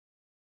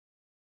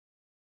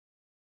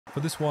For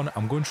this one,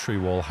 I'm going to show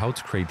you all how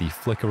to create the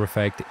flicker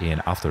effect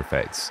in After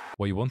Effects.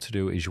 What you want to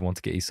do is you want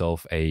to get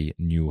yourself a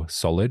new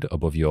solid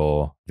above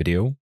your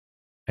video,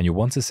 and you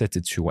want to set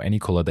it to any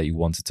color that you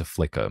want it to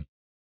flicker.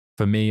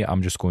 For me,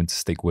 I'm just going to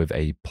stick with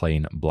a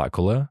plain black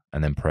color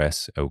and then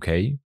press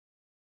OK.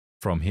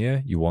 From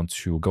here, you want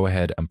to go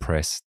ahead and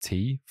press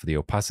T for the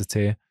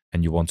opacity,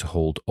 and you want to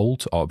hold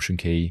Alt or Option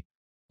key,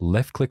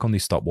 left click on the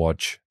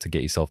stopwatch to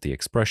get yourself the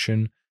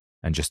expression,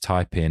 and just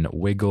type in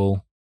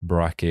wiggle,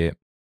 bracket,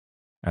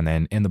 and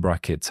then in the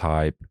bracket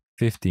type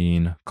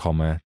 15,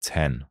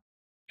 10.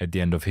 At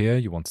the end of here,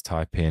 you want to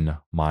type in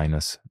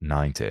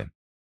 -90.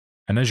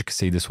 And as you can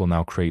see, this will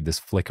now create this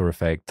flicker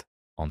effect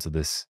onto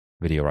this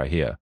video right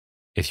here.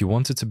 If you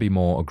want it to be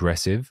more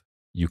aggressive,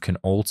 you can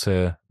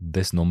alter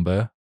this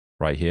number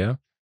right here.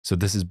 So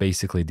this is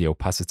basically the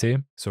opacity.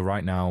 So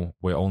right now,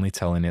 we're only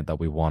telling it that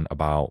we want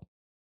about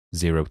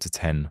 0 to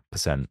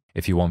 10%.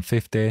 If you want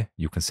 50,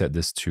 you can set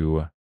this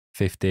to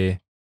 50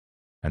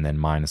 and then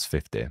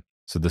 -50.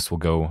 So this will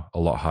go a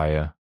lot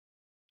higher.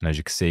 And as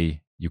you can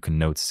see, you can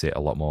notice it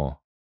a lot more